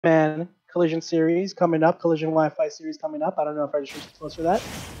Man Collision series coming up, Collision Wi-Fi series coming up. I don't know if registration's close for that.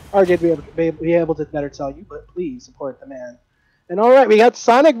 RJ be able to better tell you, but please support the man. And alright, we got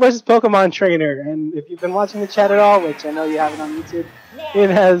Sonic versus Pokemon Trainer. And if you've been watching the chat at all, which I know you haven't on YouTube,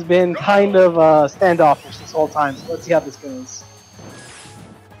 it has been kind of standoffish this whole time. So let's see how this goes.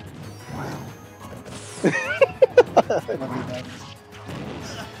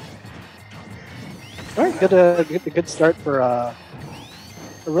 Alright, good start for a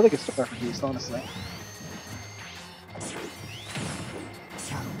really good start for Beast, honestly.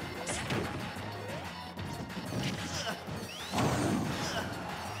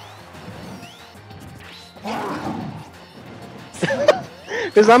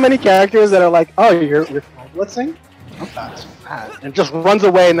 There's not many characters that are like, oh, you're blitzing? Okay, that's bad. And just runs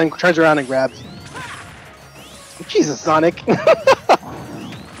away and then turns around and grabs you. Jesus, Sonic!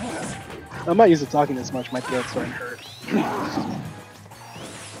 I'm not used to talking this much, my throat's starting to hurt.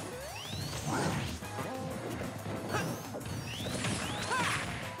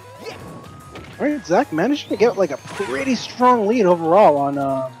 Alright, Zach managed to get like a pretty strong lead overall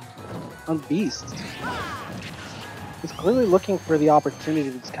on Beast. He's clearly looking for the opportunity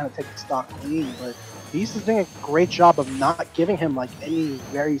to just kind of take the stock clean, but Beast is doing a great job of not giving him like any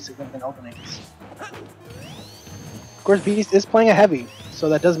very significant openings. Of course, Beast is playing a heavy, so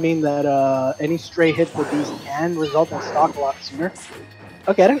that does mean that any stray hit for Beast can result in stock a lot sooner.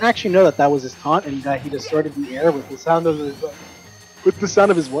 Okay, I didn't actually know that that was his taunt, and that he distorted the air with the sound of his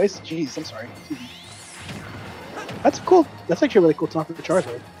voice. Jeez, I'm sorry. That's cool. That's actually a really cool taunt for the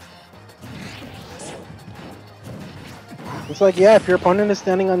Charizard. It's like, yeah, if your opponent is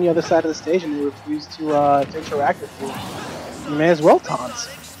standing on the other side of the stage and they refuse to interact with you, you may as well taunt.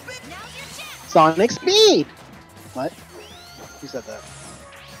 Sonic Speed! What? Who said that?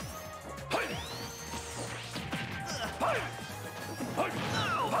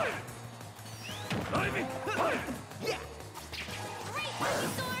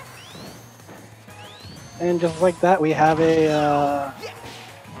 And just like that, we have a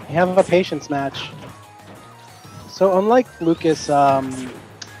patience match. So unlike Lucas,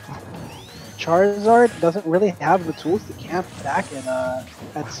 Charizard doesn't really have the tools to camp back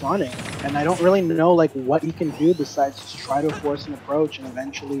at Sonic, and I don't really know like what he can do besides just try to force an approach and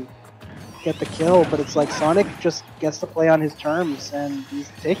eventually get the kill. But it's like Sonic just gets to play on his terms, and he's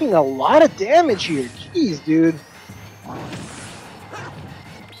taking a lot of damage here. Jeez, dude.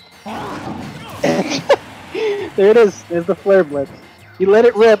 There it is. There's the Flare Blitz. He let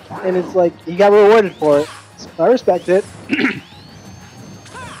it rip, and it's like he got rewarded for it. So I respect it. If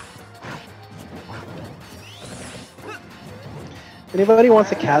anybody wants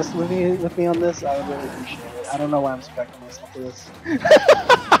to cast with me on this, I would really appreciate it. I don't know why I'm expecting myself to this.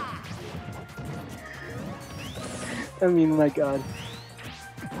 I mean, my god.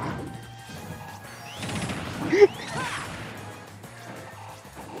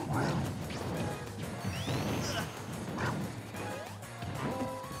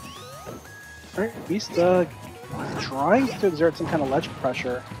 Alright, Beast trying to exert some kind of ledge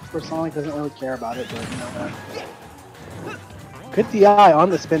pressure. Of course, Sonic doesn't really care about it, but you know that. Good DI on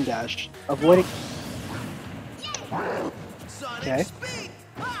the spin dash, avoiding. Okay.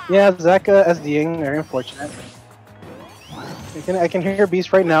 Yeah, Zach SDing, very unfortunate. I can hear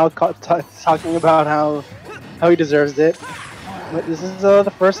Beast right now talking about how he deserves it. But this is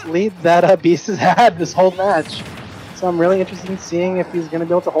the first lead that Beast has had this whole match. So I'm really interested in seeing if he's going to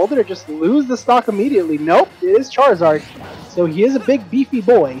be able to hold it or just lose the stock immediately. Nope, it is Charizard. So he is a big beefy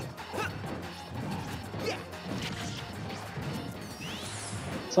boy.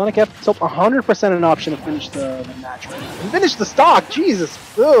 Sonic F took 100% an option to finish the match. He finished the stock! Jesus!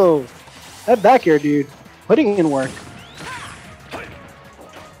 Whoa! That back air, dude. Putting in work.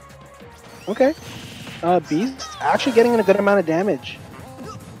 Okay. Beast actually getting in a good amount of damage.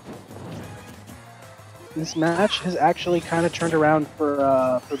 This match has actually kind of turned around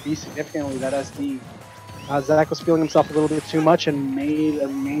for Beast significantly. That SD. Zach was feeling himself a little bit too much and made a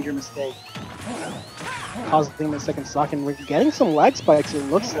major mistake, causing the second stock, and we're getting some lag spikes, it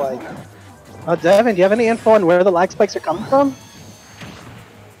looks like. Devin, do you have any info on where the lag spikes are coming from?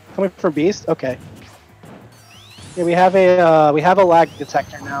 Coming from Beast? Okay. Yeah, we have a lag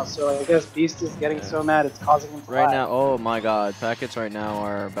detector now, so I guess Beast is getting so mad it's causing him to lag. Right now, oh my god, packets right now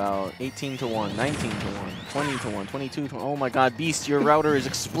are about 18 to 1, 19 to 1, 20 to 1, 22 to 1. Oh my god, Beast, your router is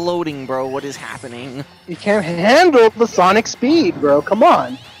exploding, bro. What is happening? You can't handle the Sonic speed, bro. Come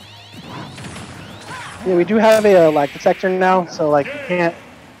on. Yeah, we do have a lag detector now, so like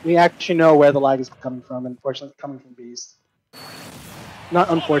we actually know where the lag is coming from, and unfortunately it's coming from Beast. Not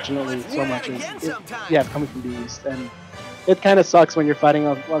unfortunately so much as it's coming from Beast, and It kind of sucks when you're fighting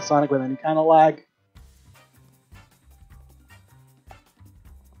a Sonic with any kind of lag.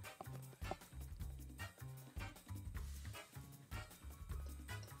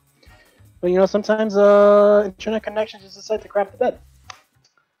 But you know, sometimes internet connections just decide to crap the bed.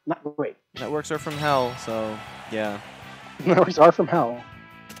 Not great. Networks are from hell, so yeah. Networks are from hell.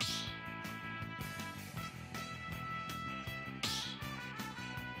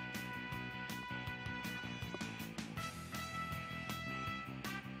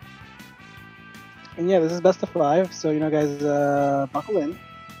 And yeah, this is best of 5, so you know, guys, buckle in.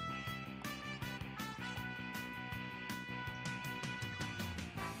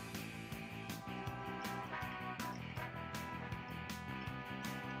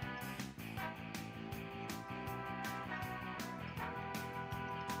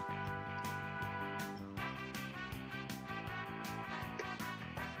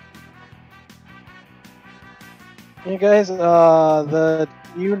 Hey guys, the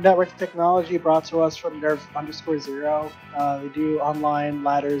new network technology brought to us from Nerf_0. They do online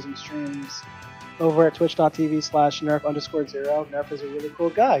ladders and streams over at twitch.tv/Nerf_0. Nerf is a really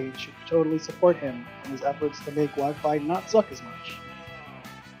cool guy. You should totally support him in his efforts to make Wi-Fi not suck as much.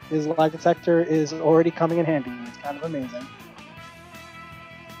 His lie detector is already coming in handy. It's kind of amazing.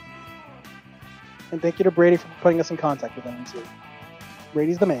 And thank you to Brady for putting us in contact with him too.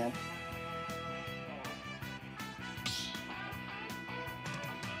 Brady's the man.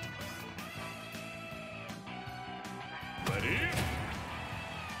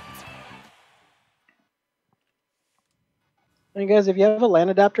 And guys, if you have a LAN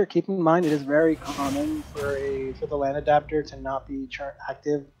adapter, keep in mind it is very common for the LAN adapter to not be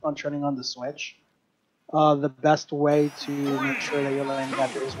active on turning on the switch. The best way to make sure that your LAN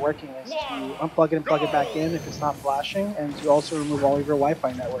adapter is working is to unplug it and plug it back in if it's not flashing, and to also remove all of your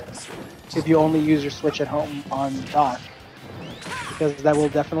Wi-Fi networks if you only use your switch at home on dock, because that will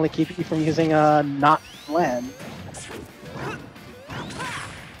definitely keep you from using not LAN.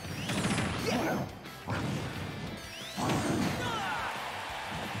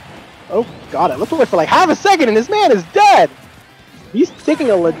 Oh god, I looked away for like half a second and this man is dead! He's taking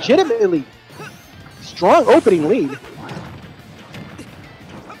a legitimately strong opening lead.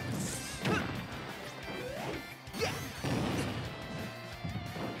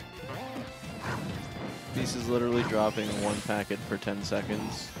 Beast is literally dropping 1 packet per 10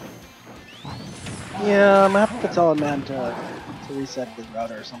 seconds. Yeah, I'm gonna have to tell a man to reset his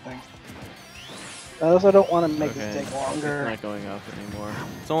router or something. I also don't want to make this take longer. It's not going up anymore.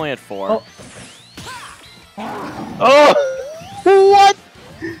 It's only at 4. Oh! What?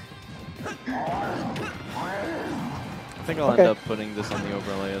 I think I'll end up putting this on the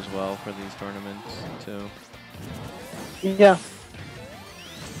overlay as well for these tournaments too. Yeah.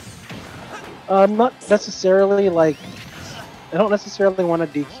 Not necessarily like, I don't necessarily want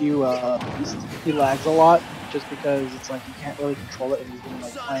to DQ Beast. He lags a lot just because it's like you can't really control it and he's been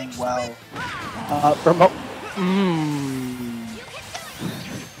like playing well.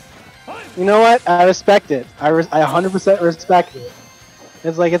 You know what? I respect it. I 100% respect it.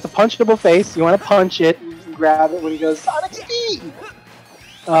 It's like it's a punchable face. You want to punch it and grab it when he goes Sonic Speed.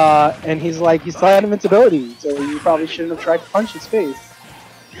 And he's like, he's still had invincibility, so you probably shouldn't have tried to punch his face.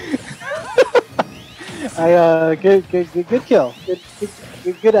 Good kill.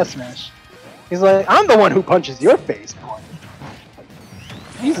 Good S smash. He's like, I'm the one who punches your face, boy.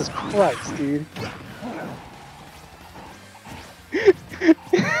 Jesus Christ, dude.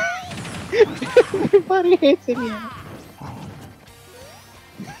 Everybody hates it here.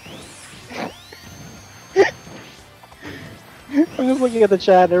 I'm just looking at the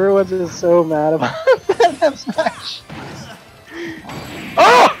chat and everyone's just so mad about that F smash.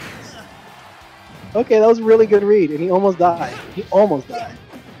 Oh! Okay, that was a really good read, and he almost died. He almost died.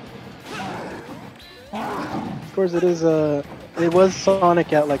 Of course, it is it was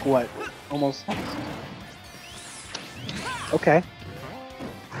Sonic at like what? Almost. Okay.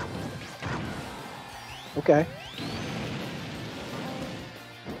 Okay.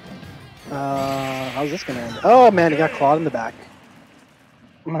 How's this gonna end? Oh man, he got clawed in the back.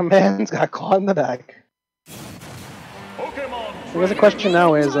 My man's got clawed in the back. I guess the question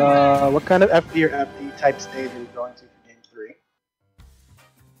now is, what kind of FD or FD type stage are we going to for Game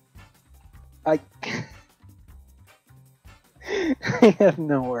 3? I have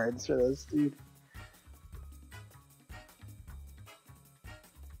no words for this, dude.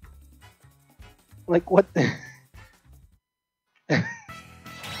 Like, what?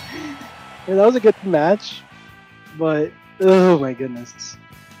 Yeah, that was a good match, but oh my goodness.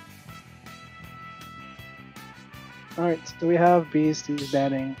 Alright, so we have Beast, he's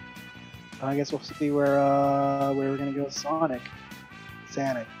banning I guess we'll see where we're gonna go with Sonic.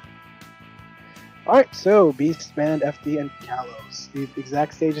 Alright, so Beast banned FD and Kalos. The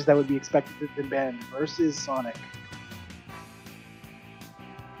exact stages that would be expected to ban versus Sonic.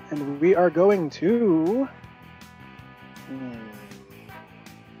 And we are going to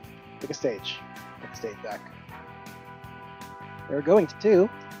pick a stage. Pick a stage back. We're going to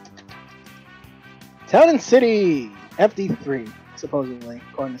Town and City FD3, supposedly,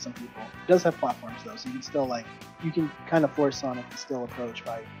 according to some people. It does have platforms though, so you can still you can kind of force Sonic to still approach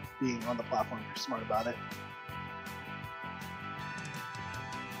by being on the platform if you're smart about it.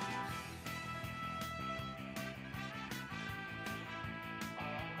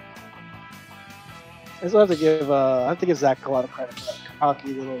 I still have to give Zach a lot of credit for that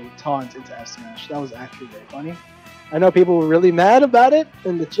cocky little taunt into F Smash. That was actually very funny. I know people were really mad about it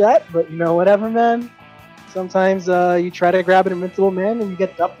in the chat, but you know, whatever, man. Sometimes you try to grab an invincible man and you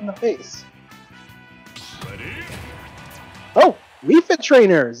get dumped in the face. Ready? Oh, Wii Fit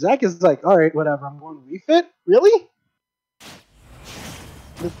trainer. Zach is like, all right, whatever. I'm going Wii Fit. Really?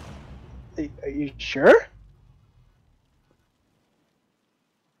 Are you sure?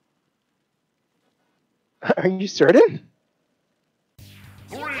 Are you certain?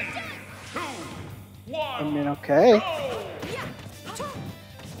 3, 2, 1. I mean, okay.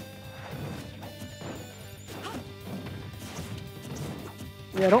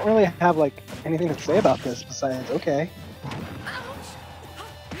 Yeah, I don't really have anything to say about this besides okay.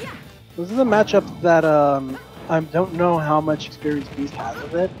 This is a matchup that I don't know how much experience Beast has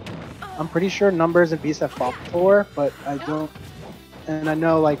with it. I'm pretty sure Numbers and Beast have fought before, but I don't. And I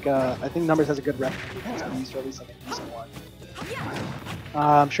know I think Numbers has a good rep against Beast, or at least a decent one.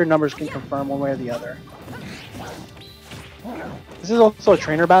 I'm sure Numbers can confirm one way or the other. This is also a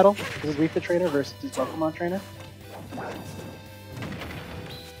trainer battle. This is Wii Fit trainer versus Pokemon trainer.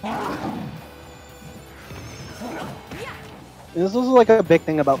 And this is also a big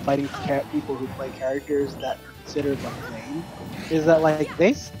thing about fighting people who play characters that are considered lame, is that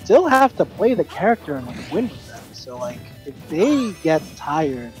they still have to play the character and win with them. So if they get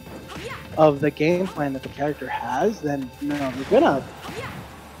tired of the game plan that the character has, then they're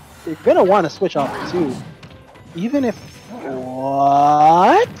gonna want to switch off too. Even if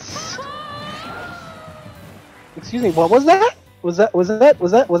what? Excuse me, what was that? Was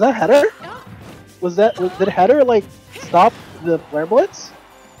that header? Did header stop the flare blitz?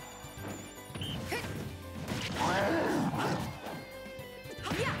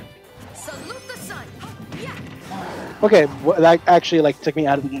 Okay, that actually took me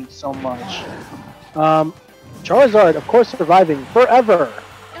out of the game so much. Charizard, of course, surviving forever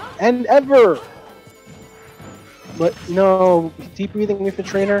and ever. But no, deep breathing with the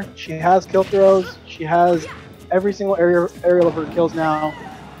trainer. She has kill throws. She has every single aerial of her kills now.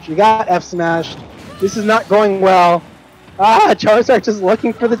 She got F smashed. This is not going well. Ah, Charizard just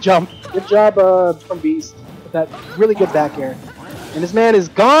looking for the jump. Good job from Beast with that really good back air. And this man is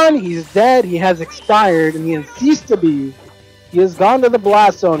gone, he's dead, he has expired, and he has ceased to be. He has gone to the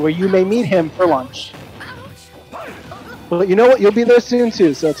blast zone where you may meet him for lunch. But you know what? You'll be there soon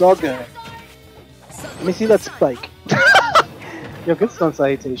too, so it's all good. Let me see that spike. Yo, good stun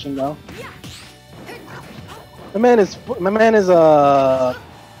salutation though. My man is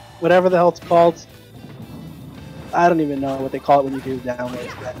whatever the hell it's called. I don't even know what they call it when you do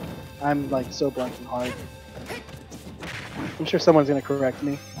downloads, but I'm so blanking hard. I'm sure someone's gonna correct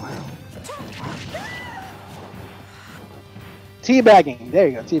me. Teabagging. There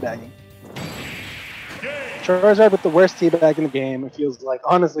you go, teabagging. Charizard with the worst teabag in the game. It feels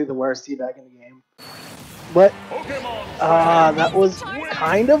honestly the worst teabag in the game. But that was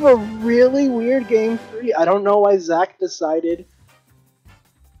kind of a really weird game 3. I don't know why Zach decided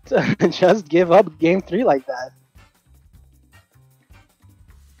to just give up game 3 like that.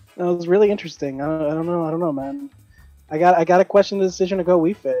 That was really interesting. I don't know, man. I gotta question the decision to go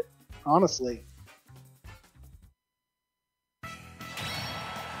Wii Fit, honestly.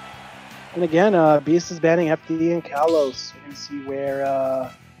 And again, Beast is banning FD and Kalos. We're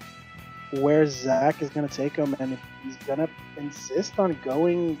gonna see where Zach is gonna take him, and if he's gonna insist on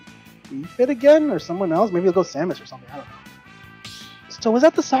going Wii Fit again, or someone else. Maybe he'll go Samus or something. I don't know. So was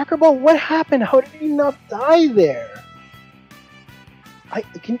that the soccer ball? What happened? How did he not die there?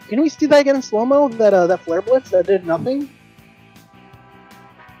 Can we see that again in slow-mo? That flare blitz that did nothing?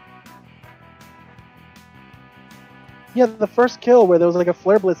 Yeah, the first kill where there was a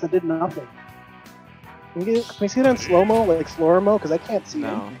flare blitz that did nothing. Can we see that in slow-mo, slower-mo? Because I can't see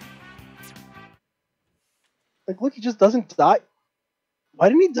anything. Look, he just doesn't die. Why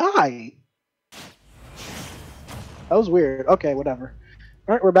didn't he die? That was weird. Okay, whatever.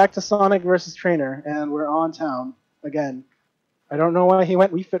 Alright, we're back to Sonic versus Trainer, and we're on town again. I don't know why he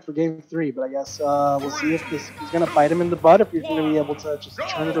went Wii Fit for game 3, but I guess we'll see if he's going to bite him in the butt, if he's going to be able to just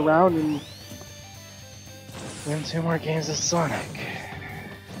turn it around and win 2 more games of Sonic.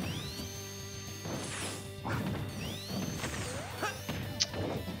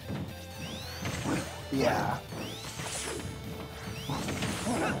 Yeah.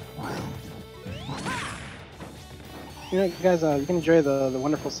 You know, guys, you can enjoy the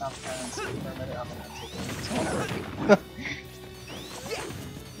wonderful sound patterns for a minute. I'm gonna take it.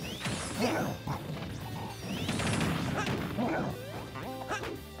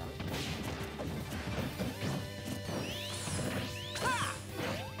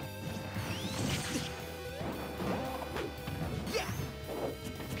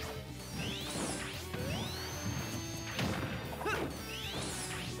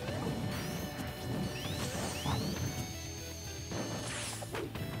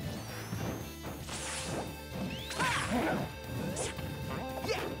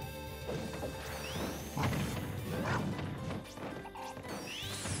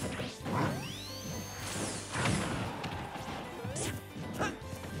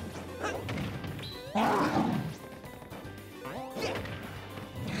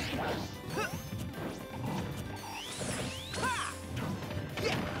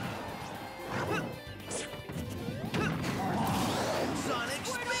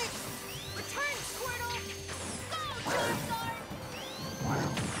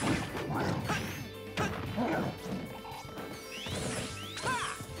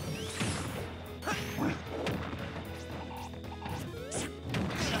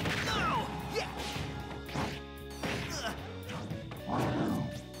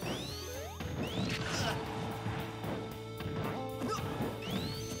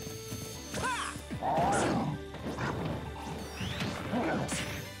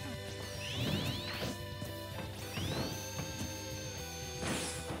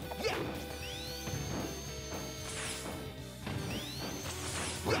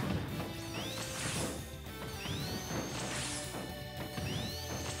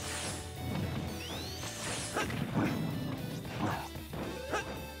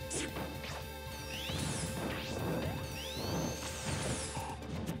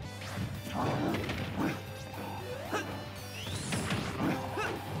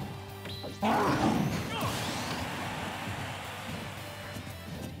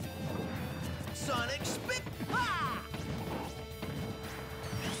 Sonic spit!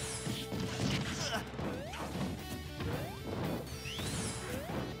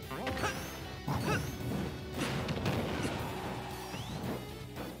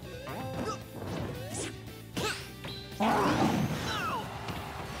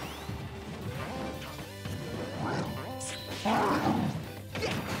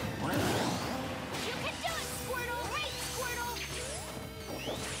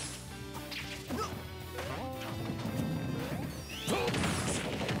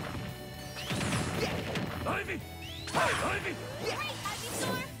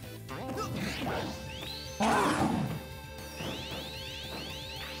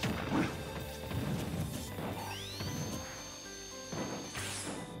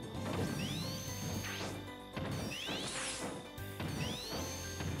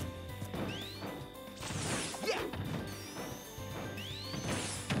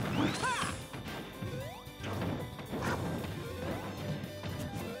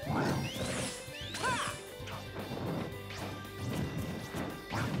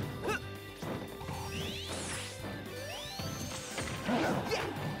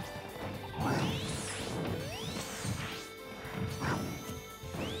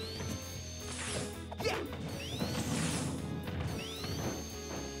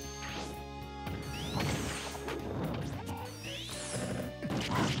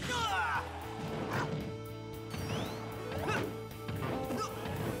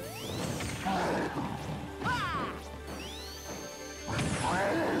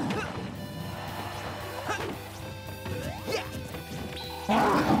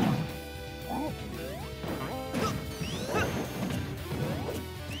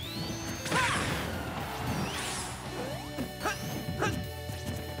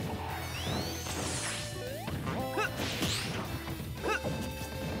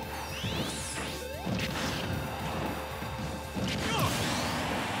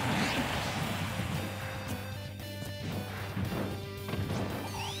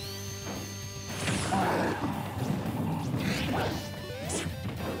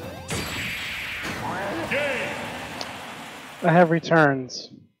 I have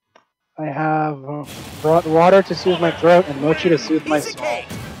returns. I have brought water to soothe my throat and mochi to soothe my soul.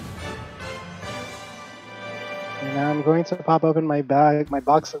 I'm going to pop open my bag, my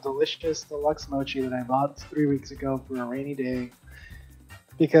box of delicious deluxe mochi that I bought 3 weeks ago for a rainy day,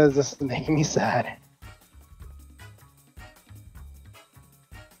 because this is making me sad.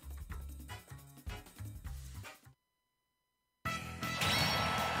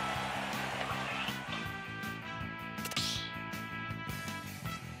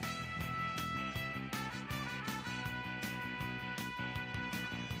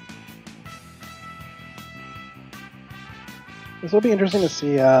 This will be interesting to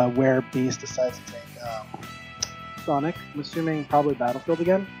see where Beast decides to take Sonic. I'm assuming probably Battlefield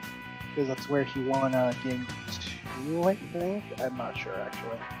again, because that's where he won game 2, I think. I'm not sure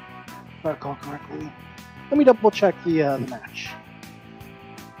actually. If I recall correctly. Let me double check the match.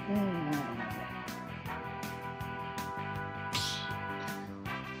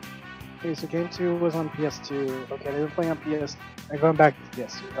 Okay, so game 2 was on PS2. Okay, they were playing on PS. They're going back to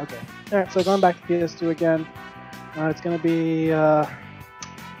PS2. Okay. Alright, so going back to PS2 again. It's gonna be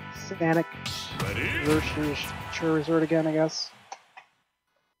Sonic versus Charizard again, I guess.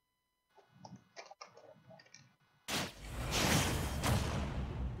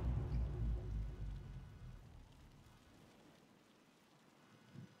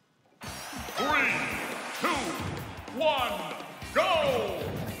 Three, two, one, go!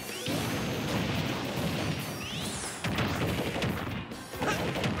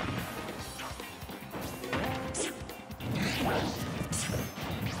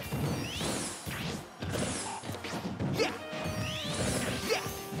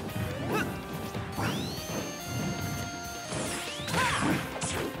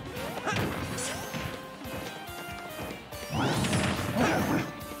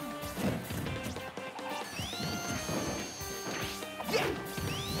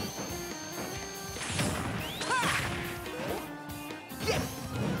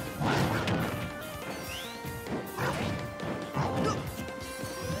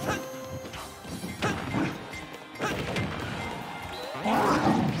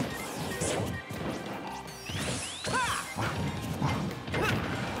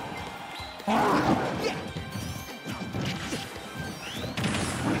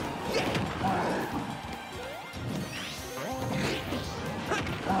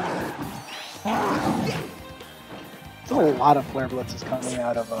 A lot of flare blitzes coming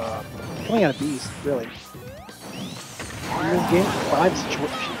out of Beast, really. In this game 5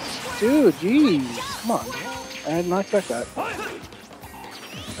 situations. Dude, jeez, come on. I did not expect that.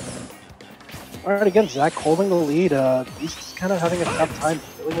 Alright, again, Zach holding the lead. Beast is kind of having a tough time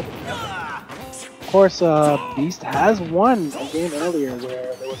dealing with the camera. Of course, Beast has won a game earlier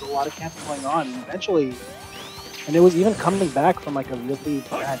where there was a lot of camping going on, and eventually, and it was even coming back from like a really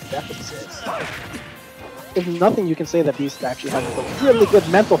bad deficit. If nothing, you can say that Beast actually has a really good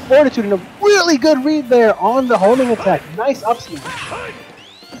mental fortitude and a really good read there on the homing attack. Nice up smash.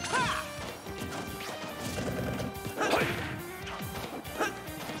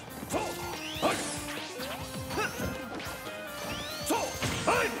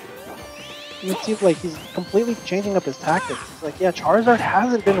 You can see like he's completely changing up his tactics. He's like, yeah, Charizard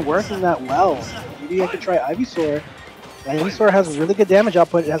hasn't been working that well. Maybe I could try Ivysaur. Ivysaur has really good damage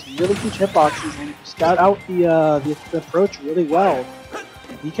output, it has really huge hitboxes, and if you scout out the approach really well,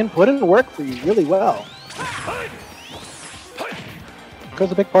 he can put in work for you really well.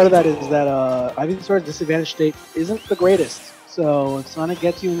 Because a big part of that is that Ivysaur's disadvantage state isn't the greatest, so if Sonic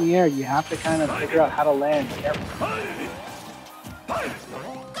gets you in the air, you have to kind of figure out how to land carefully.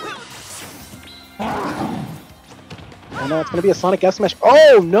 Oh no, it's going to be a Sonic S smash.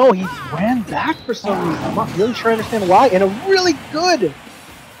 Oh no, he ran back for some reason. I'm not really sure I understand why. And a really good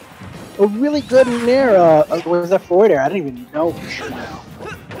nair. Was that forward air? I don't even know for sure now.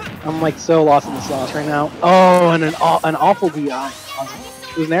 I'm like so lost in the sauce right now. Oh, and an awful DI.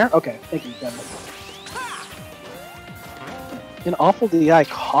 It was nair? Okay, thank you, Kevin. An awful DI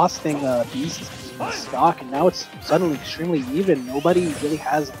costing Beast stock, and now it's suddenly extremely even. Nobody really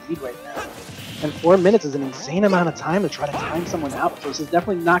has a lead right now. And 4 minutes is an insane amount of time to try to time someone out, so this is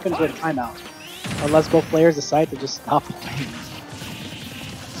definitely not going to go to timeout. Unless both players decide to just stop playing.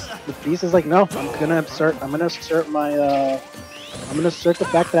 The Beast is like, no, I'm gonna assert the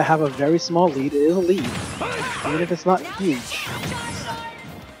fact that I have a very small lead. It is a lead. Even if it's not huge.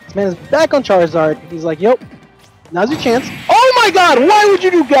 This man is back on Charizard. He's like, yep, now's your chance. Oh my god, why would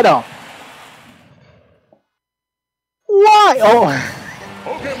you do get up? Why? Oh.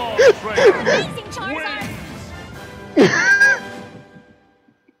 Pokemon Amazing, Charizard!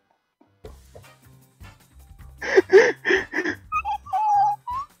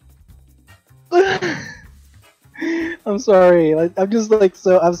 I'm sorry. I'm just like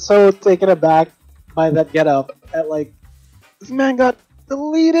I'm so taken aback by that get up at like, this man got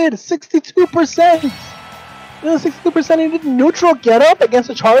deleted 62%. 62% he did neutral get up against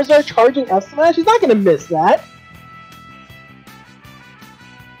a Charizard charging F smash. He's not gonna miss that.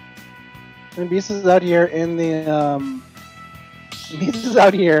 And Beast is out here in the Beast is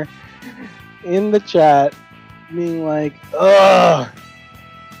out here in the chat being like, ugh.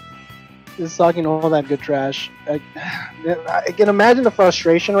 Just talking all that good trash. I can imagine the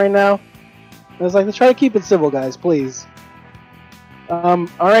frustration right now. I was like, let's try to keep it civil, guys, please.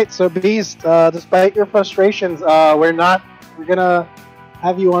 Alright, so Beast, despite your frustrations, we're gonna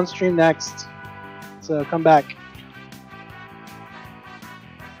have you on stream next. So come back.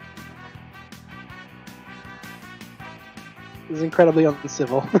 This is incredibly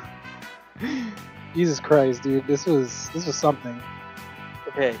uncivil. Jesus Christ, dude, this was something.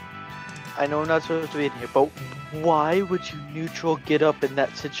 Okay, I know I'm not supposed to be in here, but why would you neutral get up in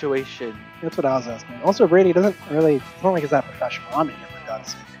that situation? That's what I was asking. Also, Brady doesn't really, it's not like it's that professional. I'm in here for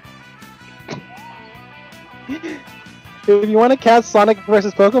God's sake. If you want to cast Sonic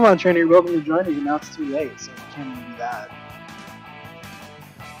versus Pokemon Trainer, you're welcome to join me. Now it's too late, so you can't even do that.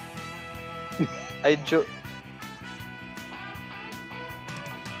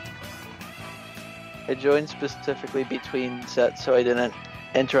 I joined specifically between sets so I didn't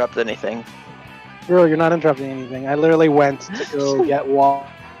interrupt anything. Bro, you're not interrupting anything. I literally went to go get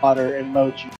water and mochi.